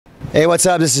Hey, what's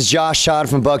up? This is Josh Todd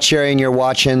from Buckcherry, and you're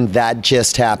watching That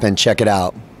Just Happened. Check it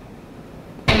out.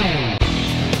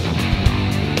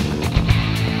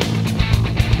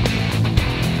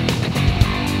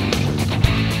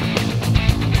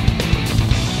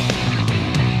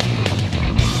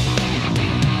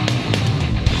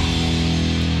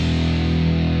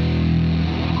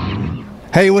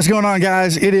 Hey, what's going on,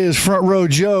 guys? It is Front Row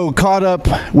Joe, caught up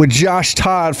with Josh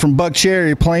Todd from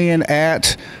Buckcherry, playing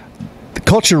at the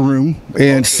Culture Room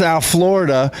in South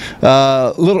Florida.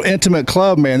 Little intimate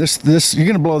club, man. This you're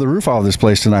gonna blow the roof off this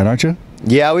place tonight, aren't you?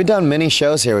 Yeah, we've done many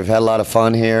shows here. We've had a lot of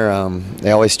fun here.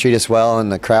 They always treat us well,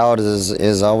 and the crowd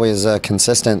is always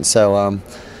consistent. So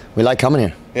we like coming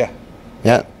here. Yeah.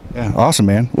 Yeah. Yeah, awesome,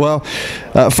 man. Well,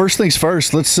 first things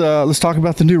first, let's talk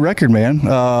about the new record, man.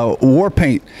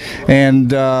 Warpaint, and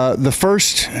the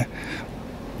first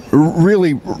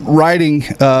really writing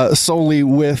solely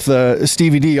with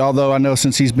Stevie D, although I know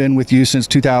since he's been with you since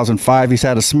 2005, he's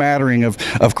had a smattering of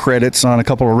credits on a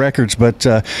couple of records, but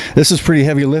this is pretty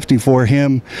heavy lifting for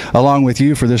him along with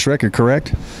you for this record,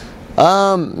 correct?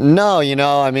 No, you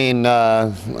know, I mean,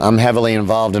 I'm heavily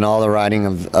involved in all the writing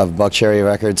of Buckcherry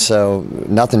records, so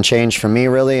nothing changed for me,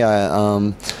 really.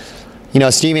 You know,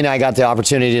 Stevie and I got the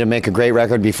opportunity to make a great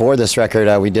record before this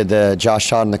record. We did the Josh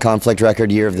Todd and the Conflict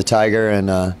record, Year of the Tiger, and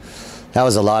that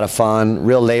was a lot of fun.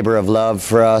 Real labor of love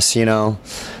for us, you know.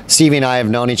 Stevie and I have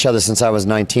known each other since I was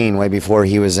 19, way before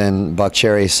he was in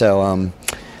Buckcherry, so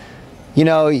you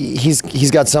know,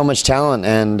 he's got so much talent,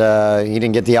 and he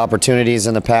didn't get the opportunities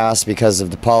in the past because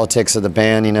of the politics of the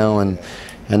band, you know, and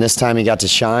this time he got to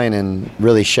shine and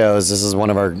really shows. This is one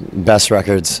of our best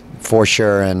records for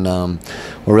sure, and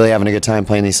we're really having a good time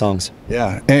playing these songs.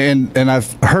 Yeah, and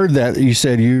I've heard that you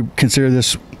said you consider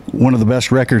this one of the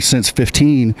best records since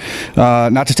 15.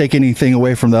 Not to take anything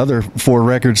away from the other 4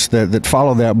 records that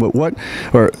follow that, but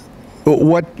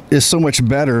what is so much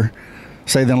better,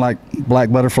 say, than like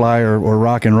Black Butterfly or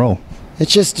Rock and Roll?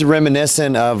 It's just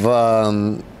reminiscent of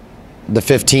the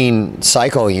 15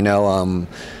 cycle, you know.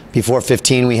 Before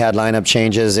 15 we had lineup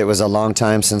changes. It was a long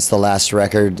time since the last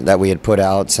record that we had put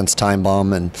out, since Time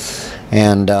Bomb, and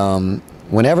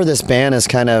whenever this band is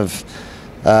kind of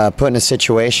put in a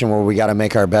situation where we got to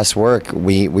make our best work,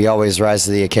 we always rise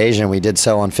to the occasion. We did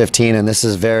so on 15, and this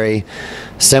is very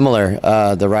similar.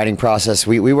 The writing process,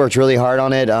 we worked really hard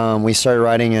on it. We started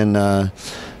writing in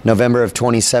November of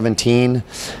 2017,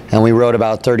 and we wrote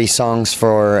about 30 songs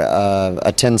for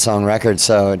a 10-song record,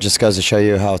 so it just goes to show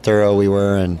you how thorough we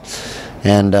were, and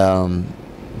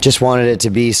just wanted it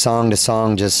to be song to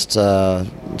song, just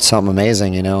something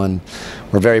amazing, you know, and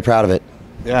we're very proud of it.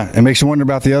 Yeah, it makes you wonder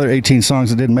about the other 18 songs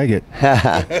that didn't make it.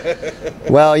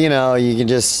 Well, you know, you can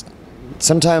just,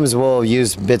 sometimes we'll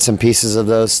use bits and pieces of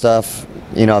those stuff,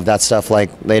 you know, of that stuff, like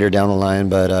later down the line,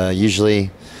 but usually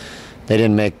they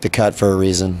didn't make the cut for a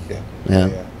reason.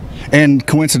 Yeah. And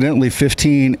coincidentally,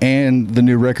 15 and the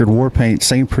new record Warpaint,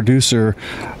 same producer,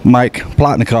 Mike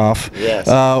Plotnikoff. Yes.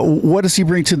 What does he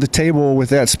bring to the table with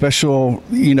that special,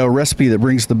 you know, recipe that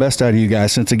brings the best out of you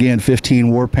guys? Since again,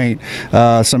 15, Warpaint,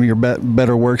 some of your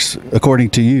better works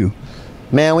according to you.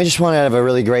 Man, we just want to have a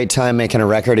really great time making a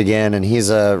record again, and he's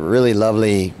a really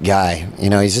lovely guy. You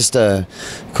know, he's just a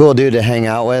cool dude to hang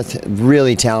out with,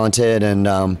 really talented,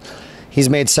 and he's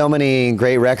made so many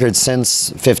great records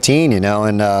since 15, you know,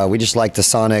 and we just like the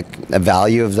sonic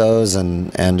value of those,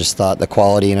 and just thought the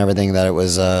quality and everything, that it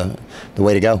was the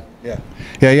way to go.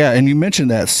 Yeah, and you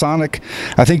mentioned that sonic.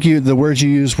 I think the words you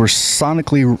used were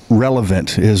sonically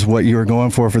relevant is what you were going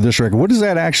for this record. What does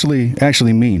that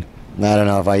actually mean? I don't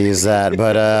know if I use that,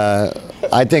 but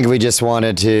I think we just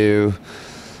wanted to,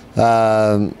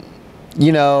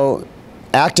 you know,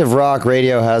 active rock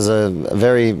radio has a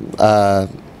very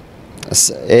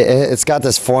it's got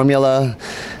this formula,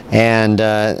 and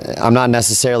I'm not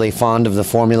necessarily fond of the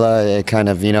formula. It kind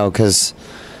of, you know, because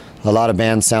a lot of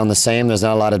bands sound the same. There's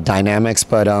not a lot of dynamics,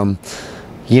 but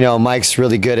you know, Mike's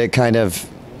really good at kind of,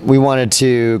 we wanted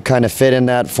to kind of fit in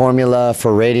that formula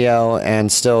for radio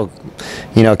and still,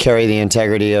 you know, carry the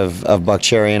integrity of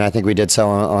Buckcherry, and I think we did so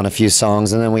on a few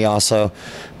songs. And then we also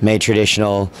made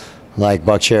traditional, like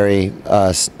Buckcherry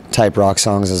type rock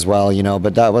songs as well, you know,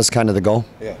 but that was kind of the goal.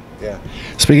 Yeah.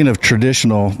 Speaking of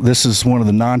traditional, this is one of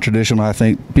the non-traditional, I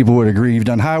think people would agree. You've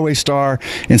done Highway Star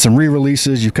and some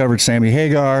re-releases. You've covered Sammy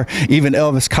Hagar, even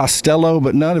Elvis Costello,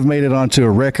 but none have made it onto a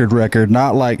record,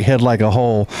 not like Head Like a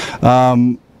Hole.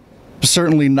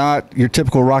 Certainly not your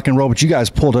typical rock and roll, but you guys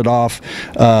pulled it off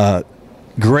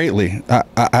greatly.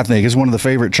 I think it's one of the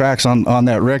favorite tracks on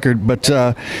that record. But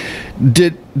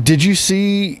did you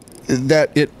see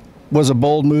that it was a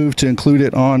bold move to include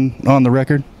it on the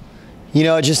record? You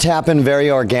know, it just happened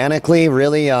very organically,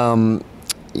 really.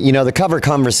 You know, the cover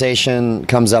conversation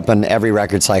comes up in every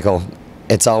record cycle.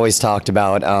 It's always talked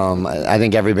about. I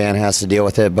think every band has to deal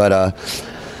with it, but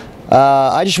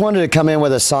I just wanted to come in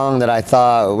with a song that I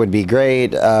thought would be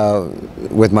great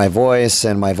with my voice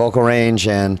and my vocal range,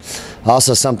 and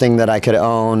also something that I could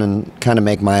own and kind of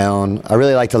make my own. I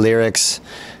really like the lyrics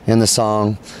in the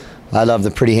song. I love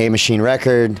the Pretty Hate Machine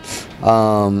record.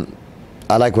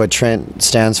 I like what Trent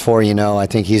stands for, you know. I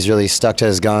think he's really stuck to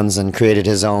his guns and created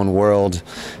his own world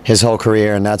his whole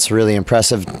career, and that's really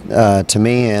impressive to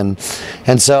me. And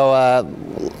so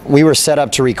we were set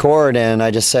up to record, and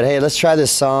I just said, hey, let's try this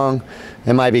song.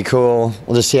 It might be cool.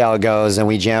 We'll just see how it goes. And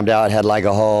we jammed out Head Like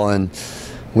a Hole, and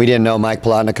we didn't know Mike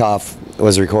Plotnikoff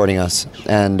was recording us.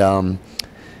 And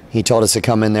he told us to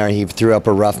come in there. He threw up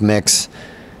a rough mix,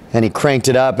 and he cranked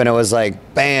it up, and it was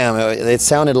like, bam, it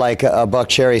sounded like a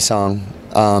Buckcherry song.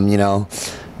 You know,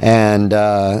 and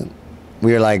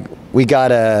we were like, we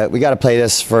gotta play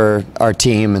this for our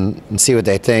team and see what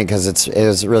they think, because it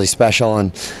was really special,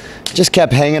 and just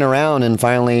kept hanging around, and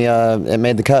finally it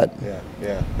made the cut.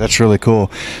 Yeah, that's really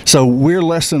cool. So we're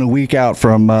less than a week out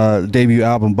from debut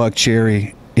album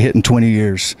Buckcherry hitting 20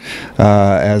 years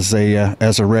as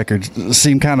a record.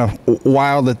 Seem kind of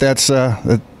wild that's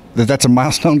a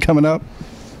milestone coming up.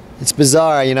 It's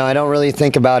bizarre, you know. I don't really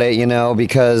think about it, you know,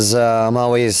 because I'm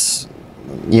always,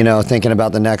 you know, thinking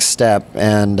about the next step,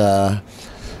 and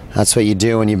that's what you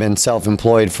do when you've been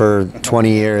self-employed for 20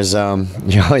 years.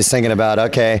 You're always thinking about,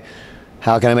 okay,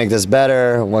 how can I make this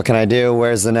better? What can I do?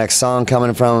 Where's the next song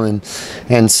coming from?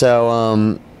 And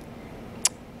so,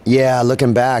 yeah,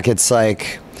 looking back, it's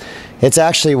like, it's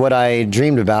actually what I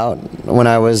dreamed about when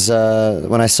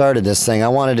I started this thing. I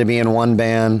wanted to be in one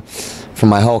band for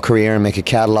my whole career and make a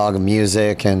catalog of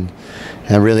music and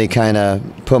really kind of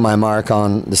put my mark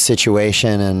on the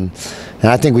situation, and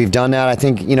I think we've done that. I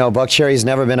think, you know, Buckcherry's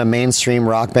never been a mainstream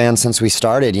rock band since we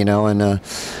started, you know, and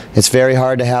it's very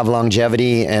hard to have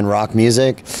longevity in rock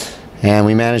music, and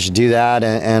we managed to do that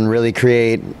and really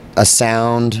create a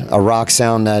sound, a rock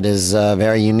sound that is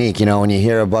very unique. You know, when you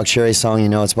hear a Buckcherry song, you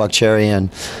know it's Buckcherry, and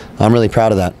I'm really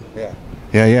proud of that.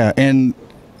 Yeah. And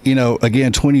you know,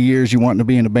 again, 20 years, you wanting to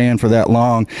be in a band for that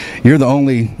long. You're the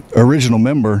only original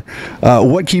member.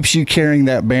 What keeps you carrying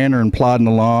that banner and plodding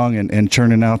along and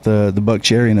churning out the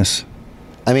Buckcherryness?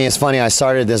 I mean, it's funny. I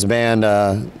started this band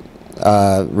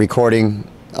recording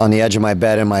on the edge of my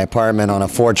bed in my apartment on a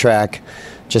 4-track,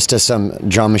 just to some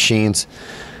drum machines.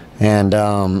 And,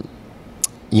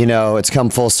 you know, it's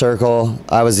come full circle.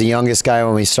 I was the youngest guy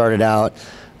when we started out.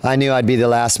 I knew I'd be the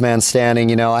last man standing.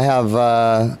 You know, I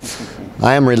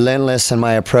am relentless in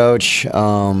my approach.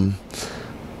 I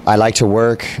like to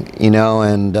work, you know,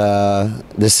 and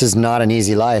this is not an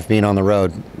easy life, being on the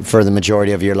road for the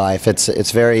majority of your life. It's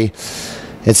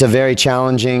a very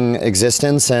challenging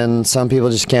existence, and some people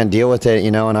just can't deal with it,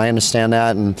 you know, and I understand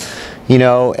that. And, you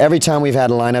know, every time we've had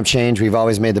a lineup change, we've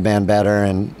always made the band better,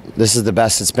 and this is the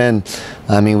best it's been.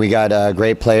 I mean, we got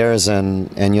great players,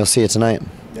 and you'll see it tonight.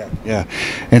 Yeah.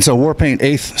 And so Warpaint,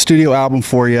 8th studio album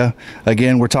for you.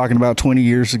 Again, we're talking about 20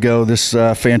 years ago this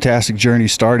fantastic journey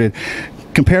started.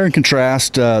 Compare and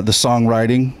contrast the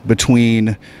songwriting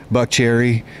between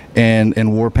Buckcherry and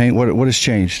Warpaint. What has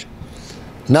changed?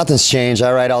 Nothing's changed.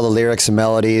 I write all the lyrics and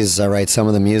melodies. I write some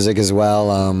of the music as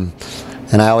well.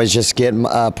 And I always just get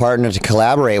a partner to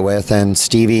collaborate with, and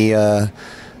Stevie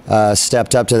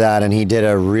stepped up to that, and he did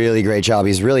a really great job.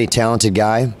 He's a really talented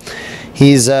guy.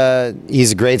 He's a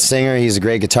great singer. He's a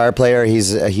great guitar player.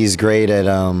 He's great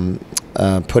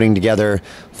at putting together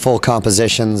full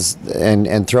compositions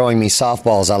and throwing me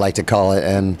softballs, I like to call it,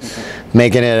 and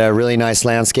making it a really nice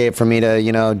landscape for me to,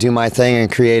 you know, do my thing and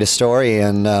create a story.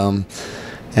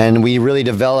 And we really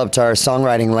developed our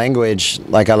songwriting language,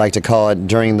 like I like to call it,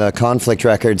 during the Conflict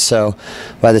record. So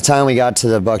by the time we got to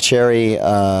the Buckcherry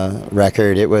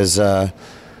record, it was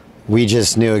we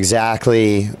just knew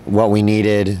exactly what we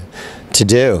needed to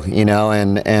do, you know,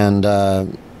 and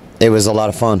it was a lot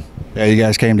of fun. Yeah, you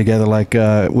guys came together like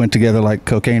went together like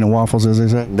cocaine and waffles, as they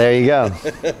say. There you go,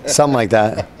 something like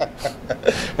that.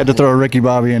 Had to throw a Ricky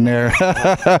Bobby in there.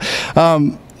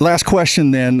 Last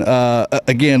question then,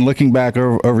 again, looking back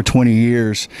over 20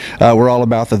 years, we're all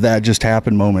about the "that just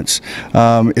happened" moments.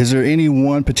 Is there any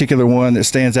one particular one that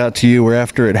stands out to you where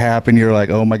after it happened, you're like,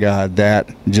 oh my God, that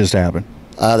just happened?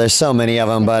 There's so many of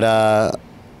them, but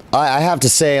I have to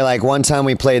say, like, one time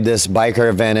we played this biker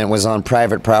event, and it was on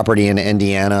private property in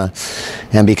Indiana,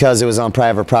 and because it was on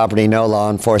private property, no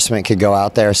law enforcement could go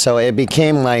out there, so it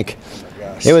became like,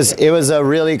 it was a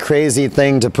really crazy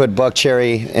thing to put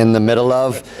Buckcherry in the middle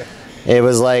of. It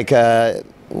was like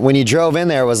when you drove in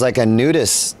there, it was like a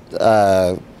nudist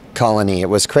colony. It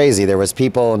was crazy. There was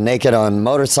people naked on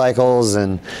motorcycles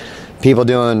and people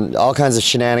doing all kinds of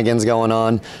shenanigans going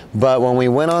on. But when we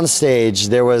went on stage,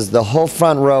 there was the whole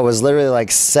front row was literally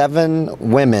like 7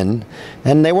 women,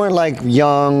 and they weren't like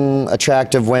young,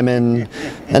 attractive women.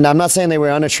 And I'm not saying they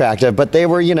were unattractive, but they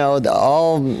were, you know,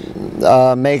 all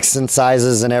makes and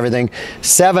sizes and everything.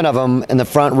 7 of them in the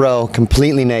front row,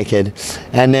 completely naked.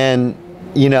 And then,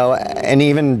 you know, and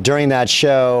even during that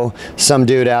show, some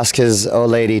dude asked his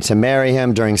old lady to marry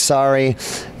him during Sorry,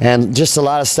 and just a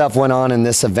lot of stuff went on in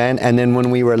this event. And then when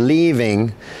we were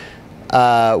leaving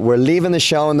the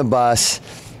show in the bus,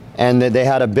 and they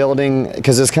had a building,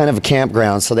 because it's kind of a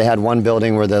campground, so they had one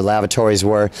building where the lavatories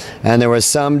were, and there was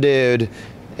some dude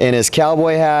in his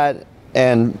cowboy hat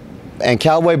and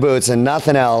cowboy boots and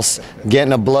nothing else,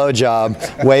 getting a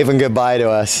blowjob, waving goodbye to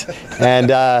us. And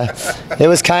it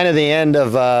was kind of the end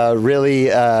of a really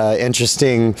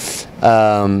interesting,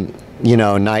 you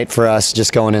know, night for us,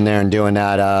 just going in there and doing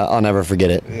that. I'll never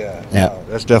forget it. Yeah. Yeah. Wow,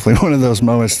 that's definitely one of those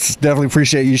moments. Definitely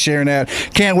appreciate you sharing that.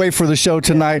 Can't wait for the show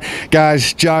tonight.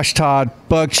 Guys, Josh, Todd,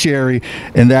 Buckcherry,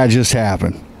 and that just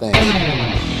happened. Thanks.